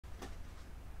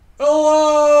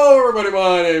Hello, everybody.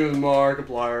 My name is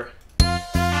Markiplier.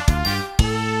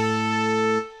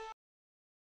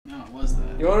 No, it was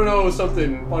that. You want to know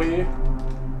something funny?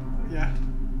 Yeah.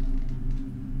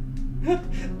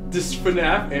 This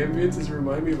FNAF ambience is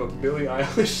reminding me of a Billie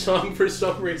Eilish song for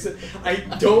some reason. I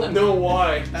don't know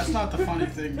why. That's not the funny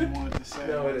thing you wanted to say.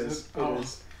 No, it is. Oh, It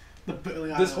is. the Billie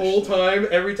Eilish This whole thing. time,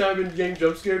 every time I'm getting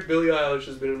jump scared, Billie Eilish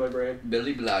has been in my brain.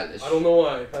 Billy Eilish. I don't know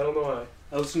why. I don't know why.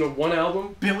 I listened to one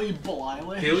album. Billie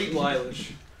Eilish. Billie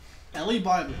Eilish. Ellie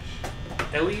Babish.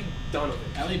 Ellie Donovan.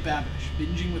 Ellie Babish.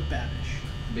 Binging with Babish.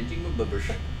 Binging with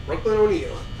Bubbish. Brooklyn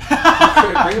O'Neal.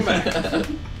 Bring him back.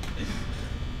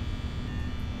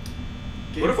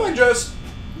 What if I just...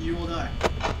 You will die.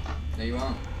 No, you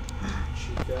won't.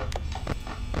 Chica.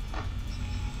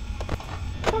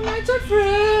 Five Nights at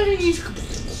Freddy's.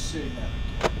 Say that.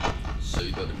 So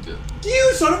you gotta go.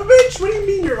 You son of a bitch! What do you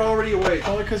mean you're already awake?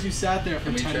 Probably because you sat there for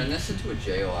Can we 10 turn this into a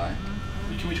JOI?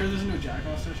 Can we turn this into a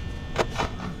jack-off session?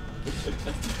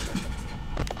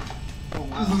 Oh,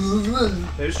 wow.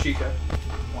 There's Chica.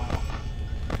 Wow.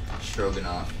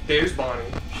 Stroganoff. There's Bonnie.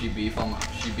 She beefed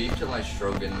till I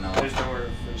stroganoff. There's nowhere.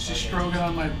 She's stroking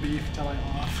on my beef till I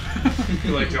off.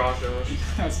 You like Josh Owen.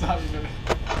 That's not even...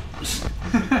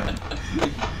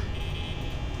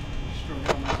 Stroking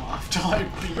on my off till I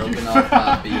beef. Stroking off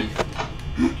my beef.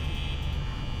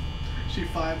 She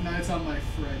Five Nights on my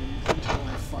Freddy's until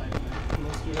I fight her.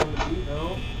 Let's do it on the beat,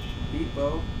 though. Beat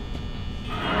bow.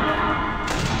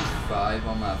 5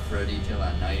 on my Freddy till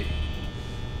at night.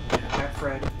 At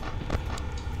Fred.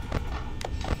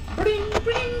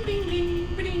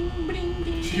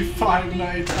 She Five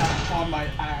Nights on my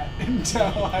at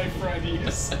until I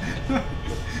Freddy's.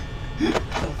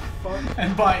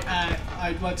 And by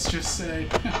at, let's just say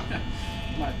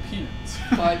my peanuts.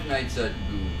 5 nights at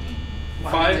Goon.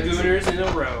 5 Gooners in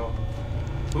a row.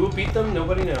 Who beat them?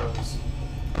 Nobody knows.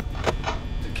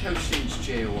 The Cowshan's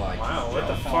JOI. Wow, what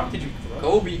the fuck did you throw?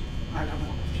 Kobe. I don't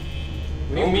know.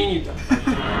 What do you mean you...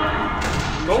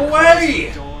 Go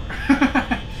away!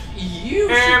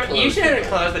 You should have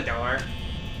closed the door.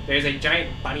 There's a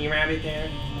giant bunny rabbit there.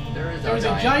 There is There's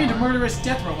a giant murderous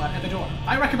death robot at the door.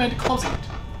 I recommend closing it.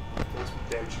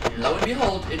 Lo and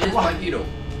behold, it is bipedal.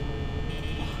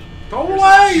 Go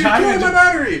away! You're giant- killing my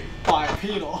battery!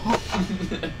 Bipedal.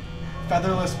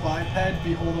 Featherless biped,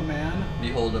 behold a man.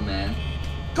 Behold a man.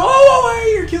 Go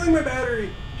away! You're killing my battery!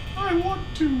 I want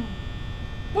to.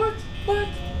 What?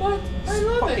 I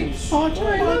love it.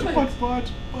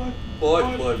 Boy.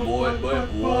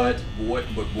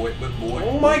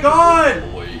 Oh my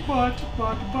god! Boy.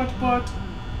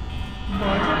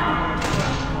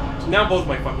 Now both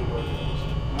my fucking doors.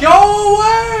 Go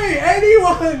away!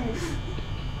 Anyone!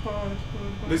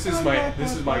 This is my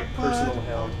personal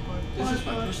hell. This is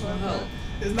my personal hell.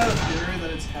 Isn't that a theory that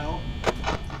it's hell?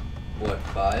 What,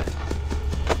 5?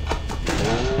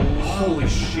 Holy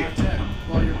shit. Yeah.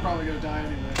 Well, you're probably gonna die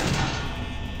anyway.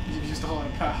 You've used a whole lot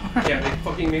of power. Yeah, they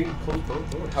fucking made me close both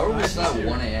doors. How are we still at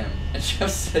 1 AM and you have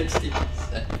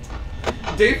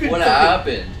 60%? What What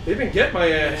happened? They've been getting my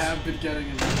They ass. have been getting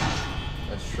it.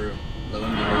 That's true. Lo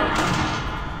and behold.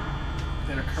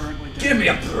 They're currently getting Give me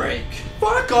a break!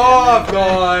 Fuck off,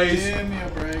 guys! Give me a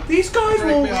break. These guys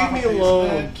Break won't off leave a me piece of alone.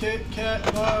 that Kit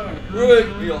Kat bar.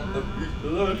 Break me off the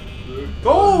beat.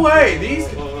 Go away!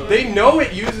 They know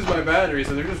it uses my battery,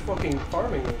 so they're just fucking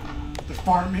farming me. They're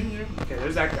farming you. Okay,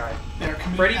 there's that guy. They are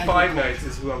committing Freddy Five agriculture. Nights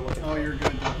is who I'm looking Oh, for. you're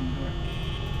good. Open the door.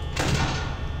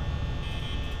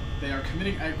 They are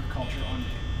committing agriculture on me.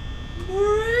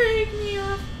 Break me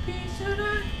off a piece of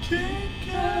that Kit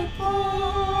Kat bar.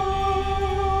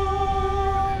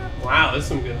 Wow, that's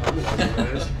some good harmonizing,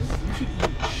 guys. You should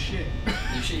eat shit.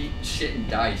 You should eat shit and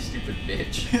die, you stupid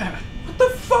bitch. Yeah. What the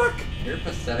fuck? You're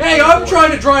pathetic. Hey, I'm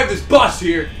trying to drive this bus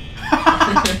here.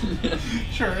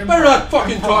 Sure. Better not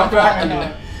fucking talk back to me.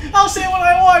 I'll say what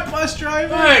I want, bus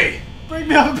driver. Hey! Bring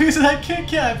me up a piece of that Kit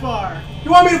Kat bar.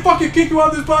 You want me to fucking kick you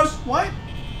off this bus? What?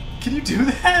 Can you do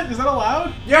that? Is that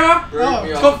allowed? Yeah? Break Oh,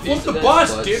 me come off a flip piece the of this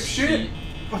bus, butt dipshit. seat.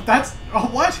 But that's... Oh,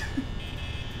 what?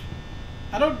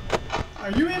 I don't...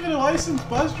 Are you even a licensed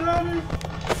bus driver?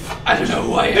 I don't know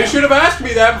who I am. They should have asked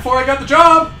me that before I got the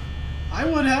job. I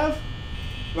would have.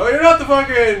 Well, you're not the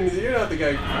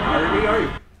guy hiring me, are you?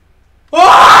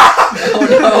 Ah!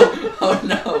 Oh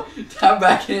no! Tap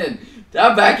back in!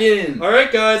 Tap back in!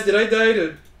 Alright guys, did I die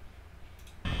to...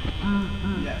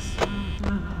 Yes.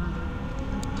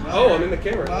 Oh, I'm in the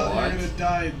camera. Well, What? you're gonna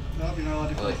die. Nope, you're not allowed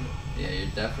to close Like, it. yeah, you're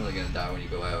definitely gonna die when you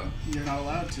go out. You're not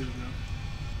allowed to, though.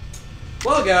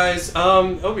 Well guys,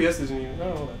 OBS isn't even...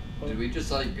 Oh, hold on. Did we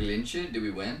just like glitch it? Did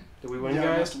we win? Did we win, Yeah, we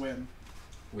guys? must win.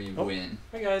 We Oh. win.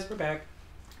 Hey guys, we're back.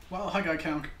 Well, hi guy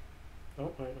count.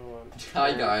 Oh, wait, hold on.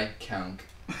 Hi guy, count.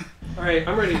 Alright,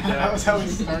 I'm ready to That was how we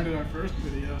started our first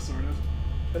video, sort of.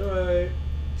 How do I...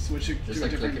 Switch it Just to a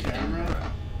like different click a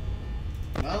camera.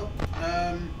 Well,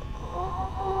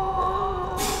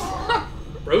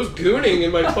 Bro's gooning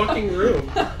in my fucking room.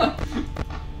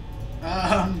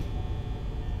 I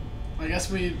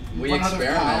guess we We run out of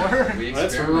experiment. power. We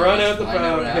Let's experiment. run out the Find out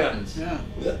power. what Yeah. happens. Yeah.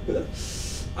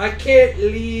 I can't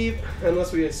leave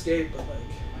unless we escape, but like...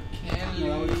 Can't No,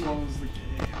 that would leave. close the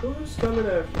game. Who's coming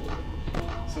after me?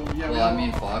 So yeah. Well, I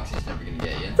mean, Foxy's never gonna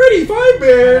get you. Freddy, 5 I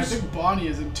bears! think Bonnie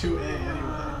is in 2A anyway.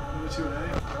 Go to 2A.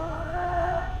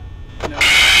 No.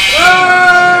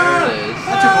 Ah! There it is.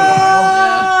 That took a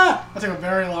while. That took a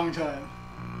very long time.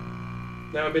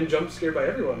 Now I've been jump scared by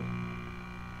everyone.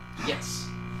 Yes.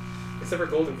 Except for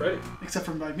Golden Freddy. Except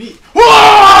for by me.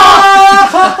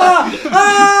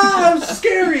 Ah! I'm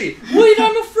scary! Wait,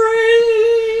 I'm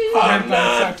afraid! I'm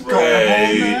not Garbo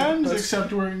afraid! man, That's-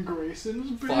 except we're in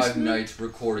Grayson's basement. 5 nights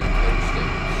recording coach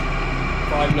statements.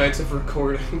 5 nights of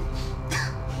recording.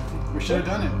 We should have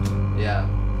done it. Yeah.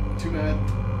 Too bad.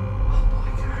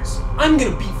 Oh boy, guys. I'm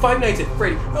gonna beat 5 Nights at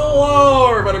Freddy. Hello,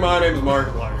 everybody. My name is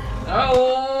Markiplier.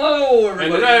 Hello, everybody.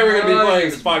 And today we're gonna be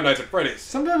playing 5 Nights at Freddy's.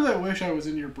 Sometimes I wish I was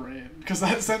in your brain, because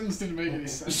that sentence didn't make any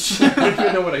sense. I don't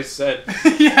even know what I said.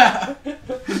 Yeah.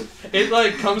 It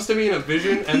like comes to me in a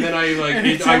vision, and then I like And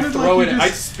it I sounded throw like it. you I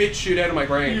just- spit shit out of my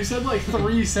brain. You said like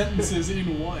 3 sentences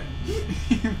in one.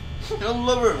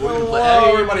 Hello,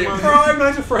 Hello, everybody. 5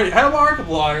 Nights at Freddy. Hello,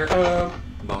 Markiplier.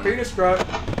 Boner. Penis grab.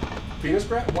 Penis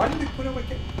grab. Why did they put it like?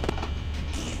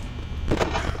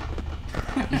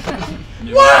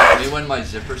 What? Me when my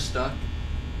zipper stuck?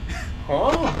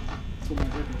 Huh? That's what my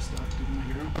zipper stuck, didn't my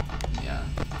hero? Yeah.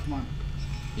 Come on.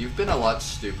 You've been a lot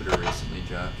stupider recently,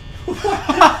 Jack.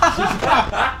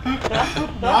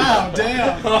 Wow,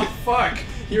 damn. Oh fuck.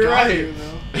 You're Got right. you,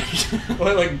 though.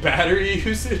 What, like battery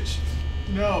usage?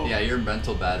 No. Yeah, your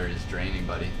mental battery is draining,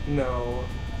 buddy. No.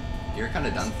 You're kind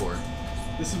of done for.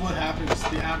 This is what happens to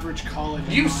the average college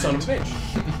You mind. son of a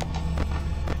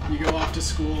bitch. You go off to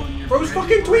school and your Bro's brain-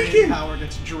 fucking brain tweaking. power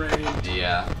gets drained.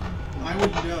 Yeah. I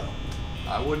wouldn't know.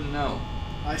 I wouldn't know.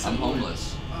 I said I'm would.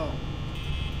 homeless. Oh.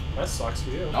 That sucks for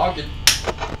you. Noggin.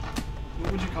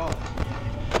 What would you call it?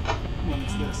 When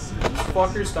it's this.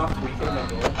 Fucker, stop tweaking my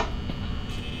door.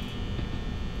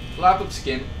 Lap of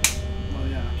skin. Well,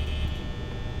 yeah.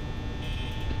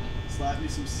 Slap me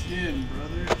some skin,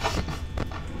 brother.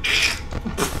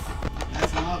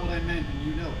 That's not what I meant, and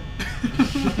you know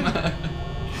it.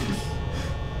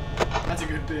 That's a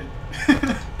good bit.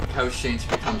 Couch Saints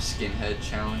become skinhead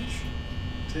challenge.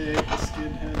 Take the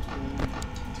skinhead bowling.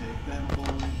 Take that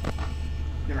bowling.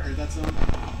 You ever heard that song? No,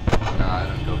 I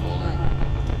don't go bowling.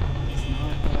 That's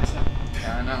not what I said.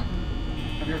 Yeah, I know.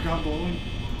 Have you ever gone bowling?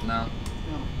 No. No.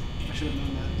 I should have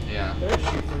known that. Yeah. There's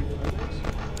shoot 35 nights.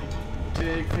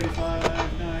 Take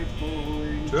 35 night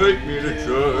bowling. Take me to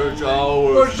church, I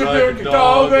Push the big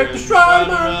dog at the shrine of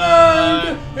my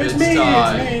land. It's me,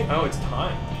 time. it's me. Oh, it's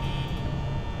time.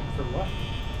 For what?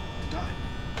 To die.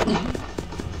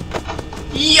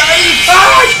 Yikes!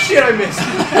 Ah, shit, I missed.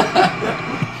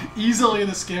 Easily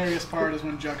the scariest part is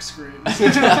when Juck screams.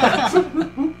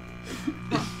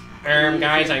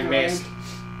 Guys, I missed.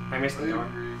 I missed the door.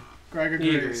 Greg He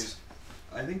agrees. agrees.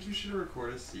 I think you should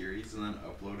record a series and then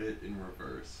upload it in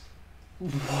reverse.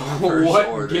 What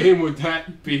order. game would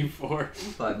that be for?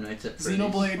 5 Nights at Freddy's.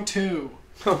 Xenoblade 2.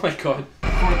 Oh my god.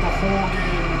 Record the whole game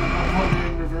and then upload it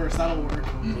in reverse. That'll work.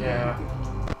 Yeah.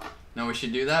 No, we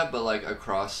should do that, but like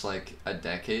across like a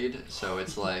decade. So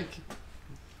it's like.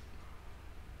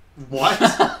 What?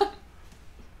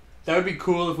 That would be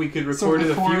cool if we could So record in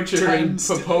the record future 10 and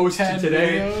propose to 10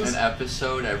 today. videos?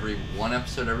 One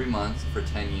episode every month for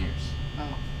 10 years.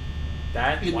 Oh.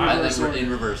 That In wow. And reverse then we're order. in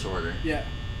reverse order. Yeah.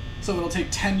 So it'll take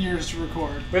 10 years to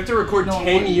record. We have to record No, 10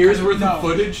 it wouldn't. years worth No, of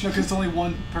footage? No, because it's only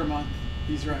one per month.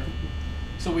 He's right.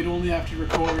 So we'd only have to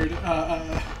record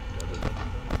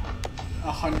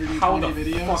 120 How the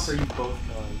videos fuck are you both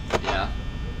going? Yeah.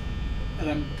 and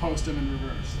then post them in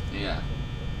reverse. Yeah.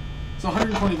 So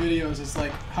 120 videos is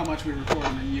like how much we record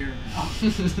in a year now.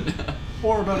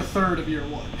 Or about a third of year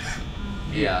one.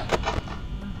 Yeah.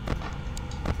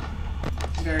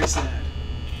 It's very sad.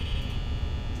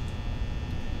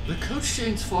 The coach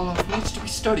chains fall off needs to be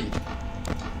studied.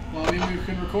 Well, I mean, we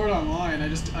can record online. I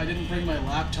didn't bring my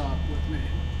laptop with me.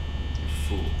 You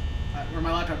fool. Or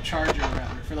my laptop charger,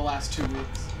 rather, for the last 2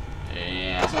 weeks. So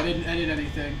Yeah. I didn't edit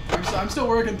anything. I'm still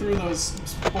working through those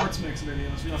sports mix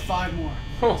videos. We have 5 more.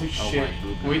 Holy Oh shit. my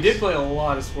goodness. We did play a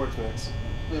lot of sports mix.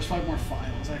 There's 5 more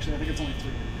files. Actually, I think it's only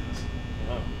 3 videos.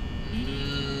 Oh.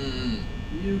 Mmm.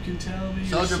 You can tell me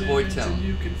Soldier your Boy sins tell. and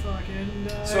you can fucking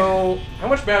die. So, how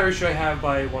much battery should I have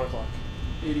by 1 o'clock?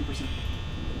 80%.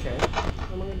 Okay.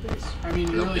 What am I gonna do this? I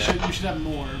mean, you Okay. you should have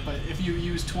more, but if you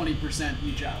use 20%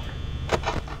 each hour.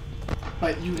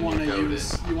 But you Then want to you code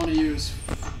use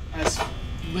as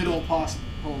little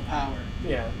possible power.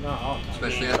 Yeah, no,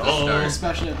 Especially at the start.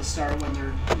 Especially at the start when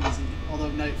they're easy. Although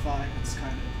night 5, it's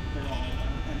kind of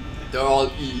They're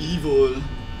all evil.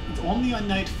 It's only on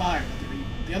night 5 that they're evil.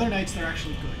 The other nights they're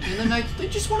actually good. The other nights, they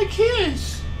just want to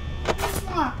kiss.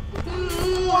 Remember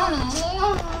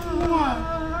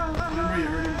you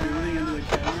heard him breathing into the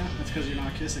camera? That's because you're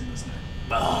not kissing this night.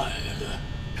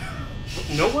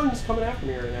 No one's coming after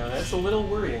me right now. That's a little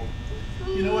worrying.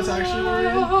 You know what's actually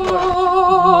worrying?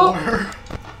 War?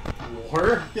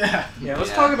 War? Yeah. Yeah,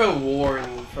 let's talk about war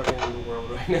in fucking the world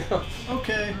right now.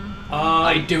 Okay.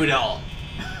 I do it all.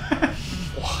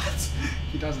 What?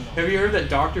 He doesn't. Have you heard that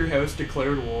Dr. House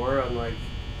declared war on, like,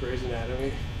 Grey's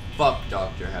Anatomy? Fuck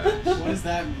Dr. House. What does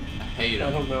that mean? I hate I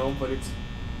him. don't know, but it's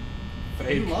You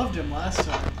fake. loved him last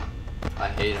time. I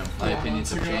hate him. My 4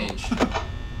 opinions have months changed.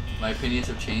 My opinions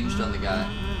have changed on the guy.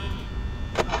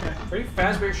 Okay. Freddy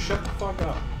Fazbear, shut the fuck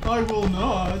up. I will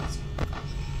not.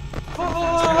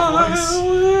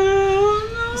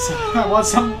 So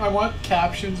I want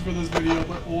captions for this video,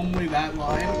 but only that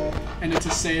line, and it's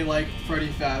to say like Freddy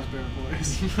Fazbear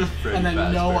voice, Freddy and then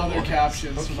no Fazbear other voice.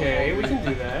 captions. for the Okay, whole we can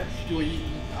video. do that. Well,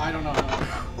 I don't know.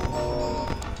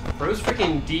 Bro's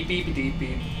freaking deep beep.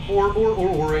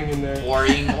 Or-ing in there.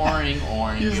 Oring.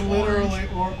 He's literally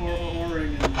orange.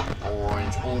 or-ing in there.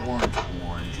 Orange.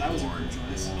 That was a cool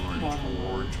choice.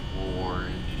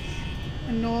 Orange.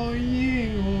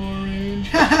 Annoying orange.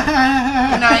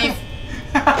 Knife.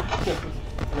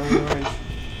 Orange.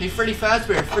 Hey, Freddy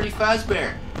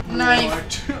Fazbear.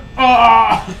 Knife.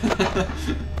 Ah!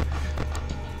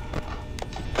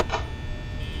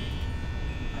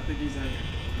 I think he's out here.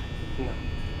 No.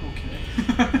 Okay.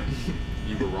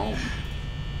 You were wrong.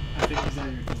 I think he's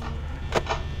out your door.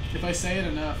 If I say it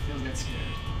enough, he'll get scared.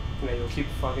 Yeah, you'll keep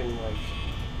fucking, like...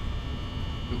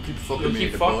 You keep fucking You'll me,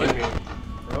 keep the fucking boy. me.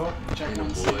 Bro? Check In a one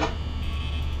boy. seat.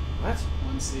 What?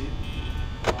 One seat.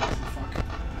 Box the fuck.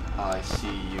 I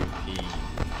see you pee.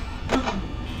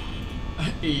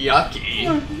 Yucky.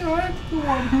 I'm the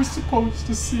one who's supposed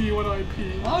to see when I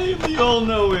pee. I am the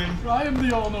all-knowing. I am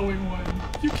the all-knowing one.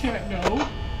 You can't know.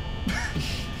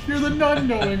 You're the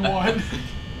non-knowing one.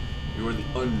 You are the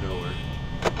unknower.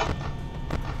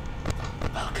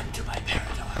 Welcome to my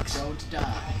paradox. Don't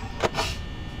die.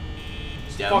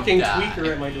 Don't Fucking die.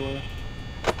 tweaker at my door.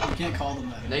 You can't call them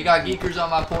that. They got geekers on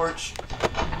my porch.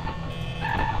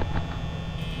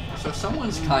 So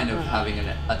someone's kind of having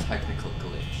a technical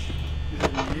glitch. Is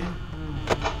it me?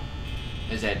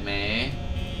 Is it me?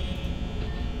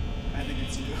 I think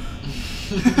it's you.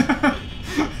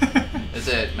 Is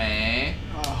it me?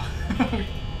 Oh.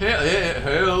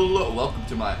 Hello. Welcome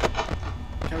to my...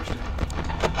 Couch day.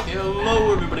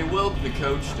 Hello everybody, welcome to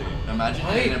Coach Day. Imagine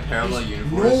Right. in a parallel There's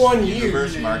universe. no one here.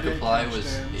 Universe Named it Markiplier Couch was...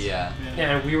 Days. Yeah.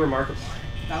 Yeah, we were Markiplier.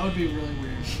 That would be really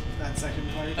weird. That second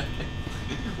part.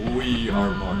 We are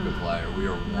Markiplier. We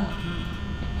are one.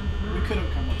 We could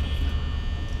have come up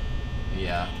with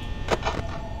Yeah.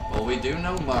 Well, we do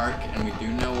know Mark, and we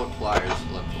do know what pliers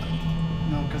look like. it.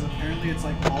 No, because apparently it's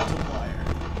like multiplier,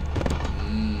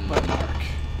 but Mark.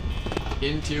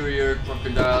 Interior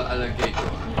crocodile alligator.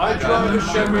 I drive a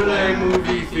Chevrolet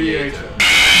movie theater.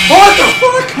 What the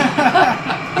fuck?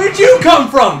 Where'd you come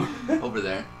from? Over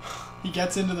there. He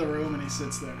gets into the room and he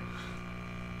sits there.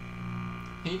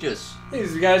 He just...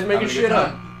 These guys making having a good shit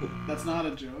up. time. That's not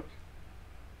a joke.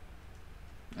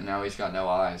 And now he's got no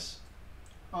eyes.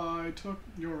 I took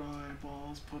your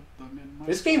eyeballs, put them in my...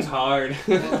 This game's hard.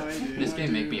 This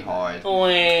game make me hard.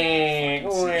 Wait.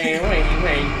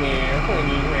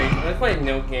 Let's play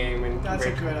no game and That's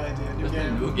a good idea. New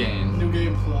There's no game. new game. New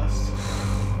game plus.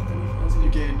 You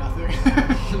gain nothing.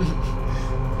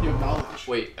 You have knowledge.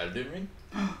 Wait, Elden Ring?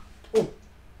 Oh.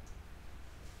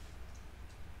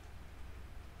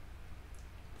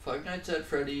 Five Nights at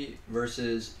Freddy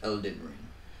versus Elden Ring.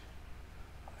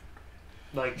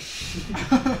 Like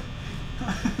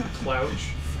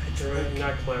Clouch.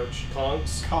 Not Clouch.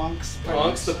 Conks.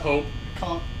 Conks the Pope.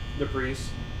 The priest.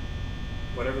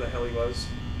 Whatever the hell he was.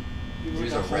 He He was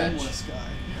was a a wretch. homeless guy.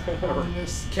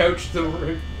 Homeless. Couch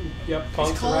the... Yep, It's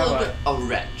Conks the called rabbi. a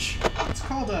wretch. It's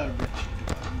called a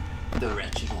wretched one. The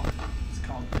wretched one. It's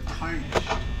called the tarnished.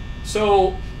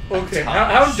 So, okay, how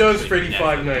Thomas does could Freddy never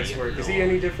Five be Nights a work? Is he lord.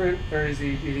 any different, or did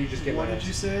he just get What my did you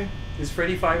ass? say? Is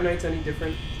Freddy Five Nights any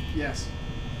different? Yes.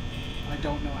 I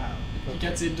don't know how. He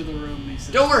gets into the room and he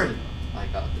says... Don't worry! I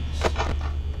got this.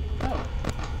 Oh.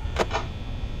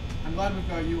 glad we've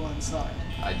got you on side.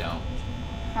 I don't.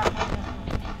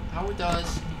 How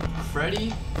does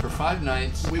Freddy for 5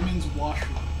 nights? Women's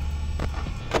washroom.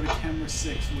 Go to camera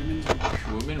 6. Women's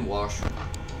washroom. Women washroom.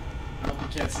 I hope you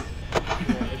can't see it.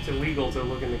 Yeah, it's illegal to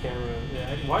look in the camera.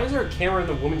 Yeah. Why is there a camera in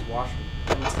the women's washroom?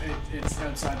 It's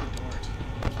outside the door.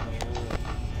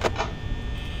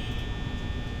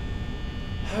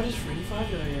 How does Freddy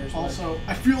 5 Nights work? Also,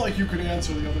 I feel like you could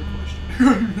answer the other question.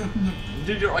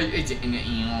 Into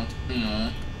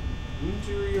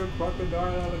your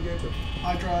crocodile alligator.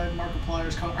 I drive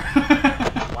Markiplier's car.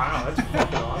 Wow, that's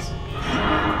fucking awesome.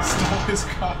 Stole his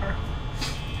car.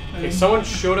 If someone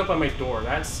showed up on my door,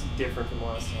 that's different from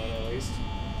last time at least.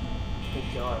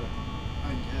 Thank God.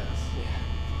 I guess. Yeah.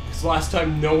 Because last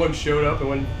time no one showed up, and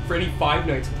when Freddy 5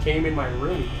 Nights came in my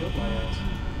room, he killed my ass.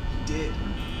 He did.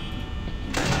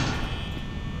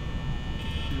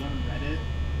 You want Reddit?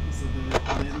 Is it the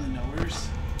in the knowers?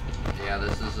 Yeah,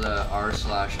 this is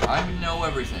r/I know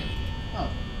everything. Oh,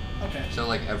 okay. So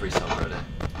like every subreddit.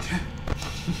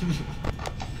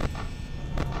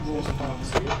 Rules of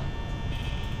policy.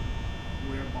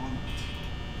 Where bonnet?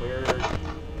 Where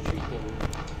chicken?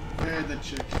 Where the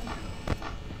chicken go?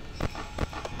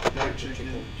 Where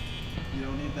Chicken. You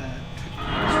don't need that.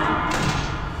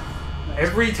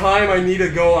 Every time I need to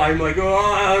go, I'm like,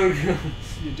 oh.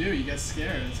 You do. You get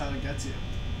scared. That's how it gets you.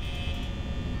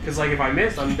 Because like if I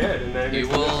miss, I'm dead, and then He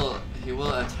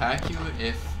will attack you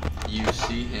if you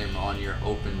see him on your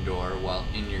open door while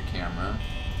in your camera.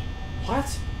 What?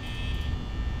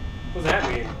 What does that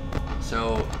mean?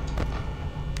 So,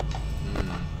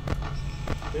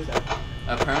 Who's that?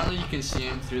 apparently you can see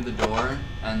him through the door,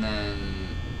 and then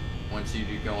once you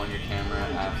do go on your camera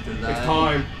after that, It's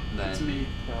time. then It's me.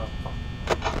 Oh, fuck.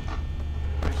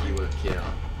 he will kill.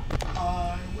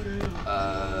 I will.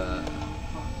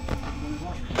 Women's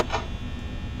washroom.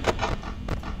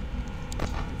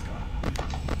 It's gone.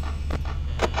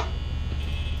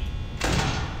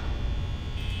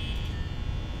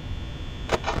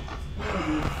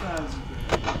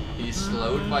 He's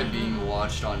slowed by being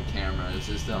watched on camera. This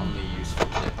is the only useful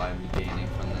tip I'm gaining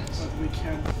from this. But we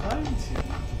can't find him.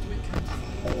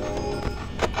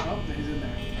 Oh, he's in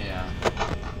there. Yeah.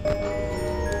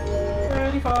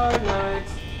 35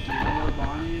 nights. Do you know where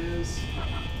Bonnie is?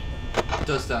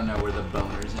 Dost thou know where the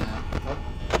boner's at? Oh.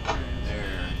 There he is.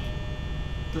 There.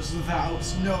 Does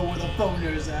thou know where the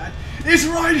boner's at? It's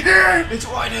right here! It's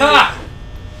right here! Ha!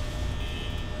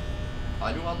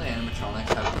 Why do all the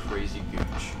animatronics have crazy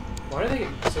gooch? Why do they get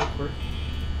so quirky?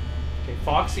 Okay,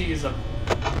 Foxy is a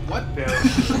What? bear.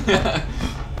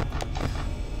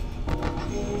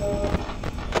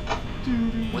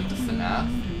 What the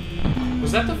FNAF?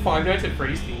 Was that the Five Nights at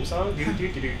Freddy's theme song? Do do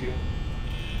do do do.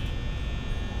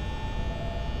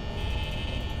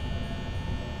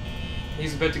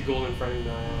 He's about to golden Freddy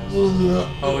my ass.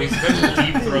 Oh, he's about to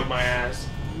deep throat my ass.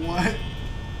 What?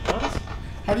 What?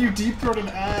 How do you deep throat an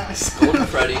ass? Golden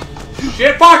Freddy.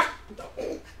 Shit! Fuck!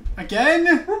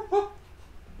 Again?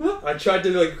 I tried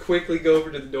to like quickly go over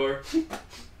to the door.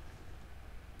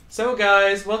 So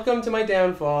guys, welcome to my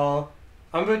downfall.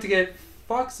 I'm about to get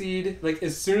Foxied like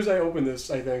as soon as I open this,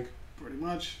 I think. Pretty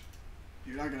much.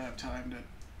 You're not gonna have time to.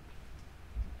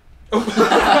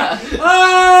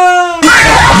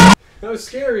 Ah! That was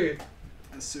scary.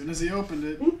 As soon as he opened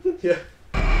it. Yeah.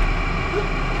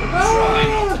 Try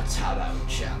not to tap out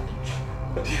challenge.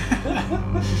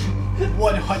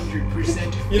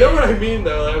 100%. You know what I mean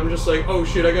though? Like, I'm just like, oh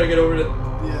shit, I gotta get over to.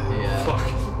 Yeah. Yeah. Fuck.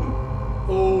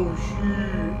 Oh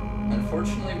shit.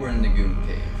 Unfortunately, we're in the Goon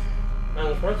Cave.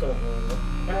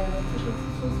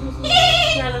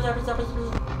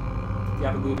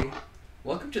 Yabagooby.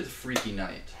 Welcome to the Freaky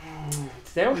Night.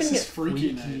 Today we're This gonna is get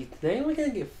Freaky freaky. Night. Today we're gonna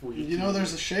get freaky. You know,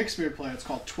 there's a Shakespeare play. It's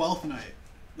called 12th Night.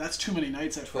 That's too many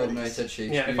nights at 12 Freddy's. Nights at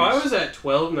Shakespeare's. Yeah, if I was at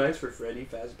 12 nights for Freddy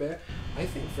Fazbear, I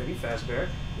think Freddy Fazbear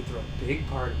would throw a big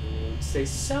party and would say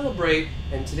celebrate.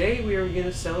 And today we are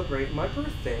gonna celebrate my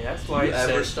birthday. That's why You I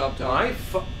ever said stop my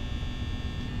talking?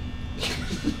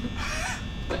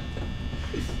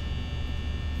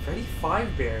 Freddy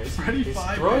Five Bears. Freddy is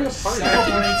Five throwing Bears a party.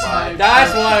 celebrates my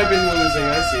That's why I've been losing.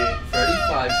 I see. Freddy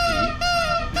 5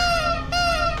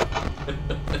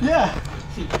 feet. Yeah.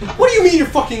 What do you mean you're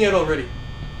fucking out already?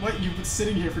 What? You've been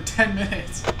sitting here for 10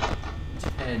 minutes.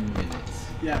 10 minutes.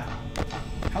 Yeah.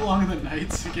 How long are the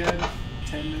nights again?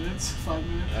 10 minutes? 5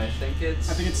 minutes? I think it's...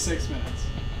 6 minutes.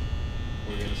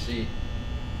 We're gonna see.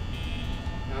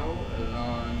 How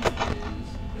long is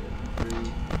the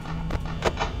free...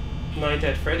 Night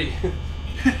at Freddy.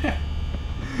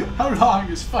 How long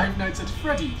is 5 Nights at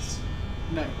Freddy's?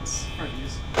 Nights.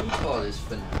 Freddy's. How tall is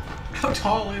FNAF? How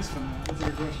tall is FNAF? That's a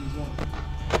good question as well.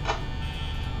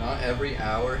 Not every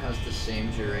hour has the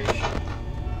same duration.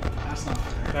 That's not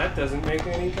fair. That doesn't make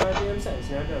any goddamn sense,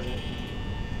 now does it?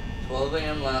 12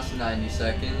 a.m. lasts 90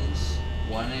 seconds.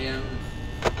 1 a.m.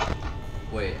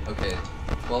 Wait, okay.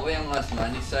 12 a.m. lasts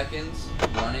 90 seconds.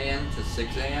 1 a.m. to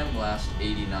 6 a.m. lasts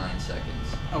 89 seconds.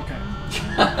 Okay.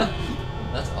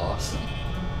 That's awesome.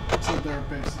 So they're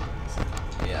basically.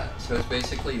 Yeah, so it's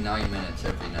basically 9 minutes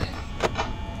every night.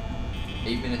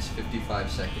 8 minutes 55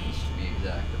 seconds to be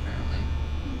exact, apparently.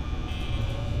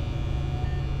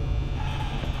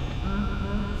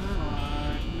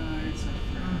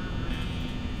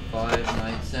 5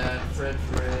 nights at Freddy's.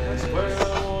 That's where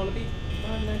I wanna be.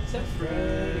 5 nights at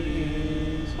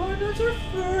Freddy's. 5 nights at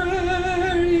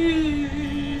Freddy's.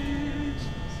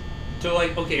 So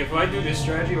like, okay, if I do this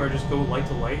strategy where I just go light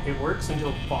to light, it works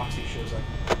until Foxy shows up.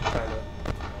 Kinda.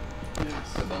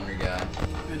 Yes. The boner guy.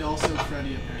 And also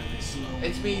Freddy apparently slow.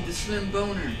 It's me, the slim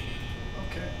boner.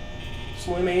 Okay.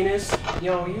 Slim anus?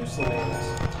 Yo, you slim anus.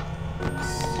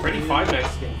 Freddy 5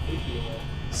 Nights is getting freaky away.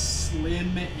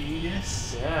 Slim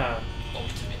anus. Yeah.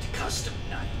 Ultimate custom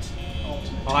night.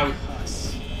 Ultimate Oh, I would-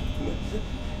 cuss.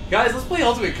 Guys, let's play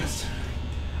Ultimate Custom.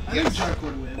 I think Jack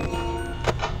would win.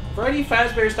 Freddy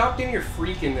Fazbear, stop doing your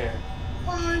freak in there.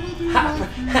 I will do my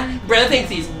freak. Brother thinks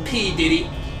he's P. Diddy.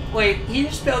 Wait, you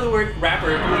just spelled the word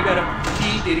rapper and you got a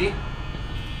P. Diddy.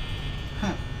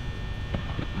 Huh.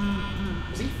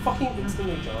 Was he fucking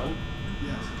instantly John?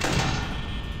 Yes.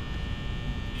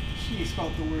 She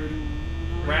spelled the word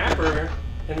Rapper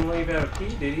and leave out a P.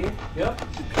 Diddy. Yep.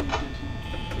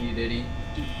 P. Diddy.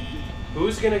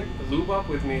 Who's gonna lube up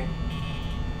with me?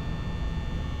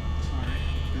 Sorry,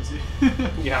 busy.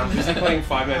 Yeah, I'm busy playing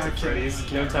 5 Nights I at can't- Freddy's. I No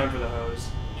can't. time for the hose.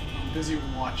 I'm busy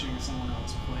watching someone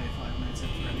else play 5 Nights at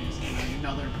Freddy's and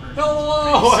another person.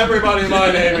 Hello, everybody.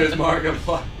 My name is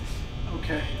Markiplier.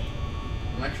 Okay.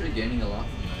 I'm actually gaining a lot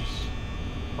from this.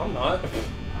 I'm not.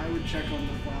 I would check on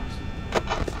the fox.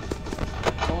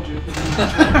 Told you.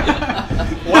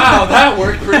 Wow, that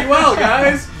worked pretty well,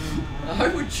 guys. I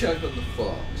would check on the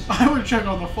fox. I would check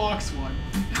on the fox one.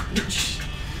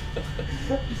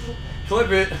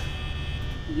 Clip it.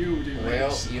 You do.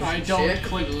 Well, you I should don't check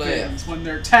click left. things when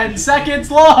they're 10 seconds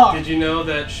long. Did you know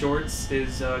that Shorts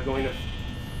is going to...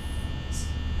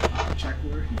 Check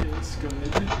where he is. Good.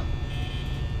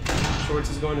 Shorts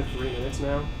is going to 3 minutes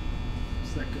now.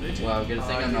 Is that good? Wow, good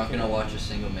thing I'm not you gonna can- watch a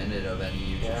single minute of any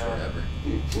YouTube Yeah. short ever.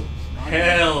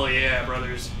 Hell yeah,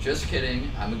 brothers. Just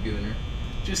kidding, I'm a gooner.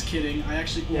 Just kidding. I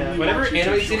actually Yeah, only whenever watch YouTube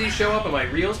Anime shorts. Cities show up on my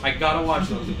reels, I gotta watch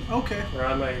them. Okay. Or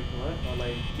on my, what? On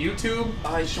my YouTube?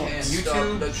 I Shorts. can't YouTube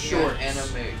stop looking shorts. at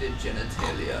animated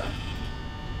genitalia.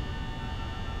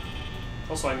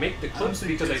 Also, I make the clips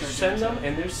think because I tits are send them genitalia.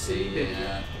 and they're silly big.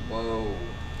 Yeah, whoa.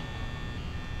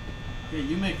 Yeah,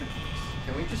 you make the post.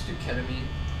 Can we just do ketamine?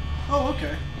 Oh,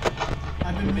 okay.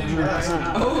 I've been meaning to ask you.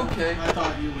 Oh, okay. I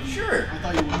thought you would. Sure. I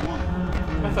thought you would want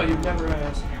it. I thought you'd never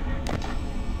ask.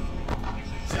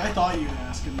 See, I thought you'd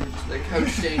ask, and you're just The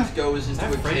coach James goes into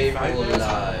that a Freddy table Fazbear?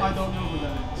 I alive. don't know who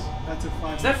that is. That's a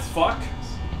 5. Is that fuck?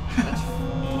 That's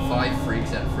 5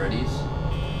 freaks at Freddy's.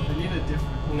 I need a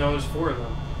different No, there's 4 of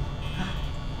them.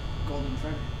 Golden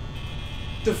Freddy.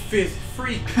 The 5th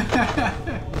freak.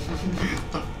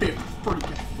 The 5th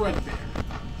freaking Fredbear.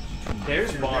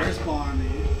 There's Barney. There's Barney.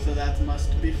 So that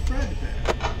must be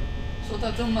Fredbear. So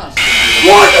that's a must.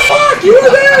 What the fuck? You were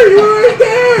there! You were right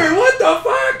there! What the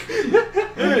fuck?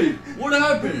 Hey, what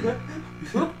happened?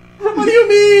 What do you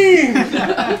mean?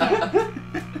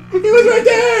 He was right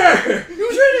there! He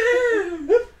was right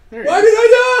there! There Why he did is.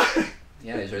 I die?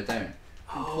 Yeah, he's right there.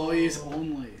 Employees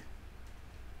only.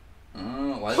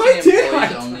 Why Why is the did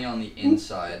employees I- only on the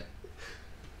inside?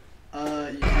 You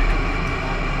can't go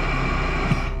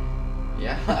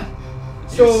Yeah.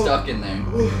 He's So- stuck in there.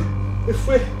 If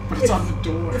but it's on the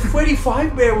door. If Freddy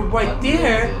Fazbear were right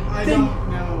there, I then don't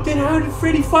know. then how did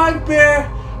Freddy Fazbear?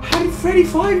 How did Freddy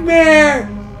Fazbear?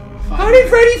 How did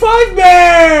Freddy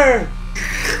Fazbear?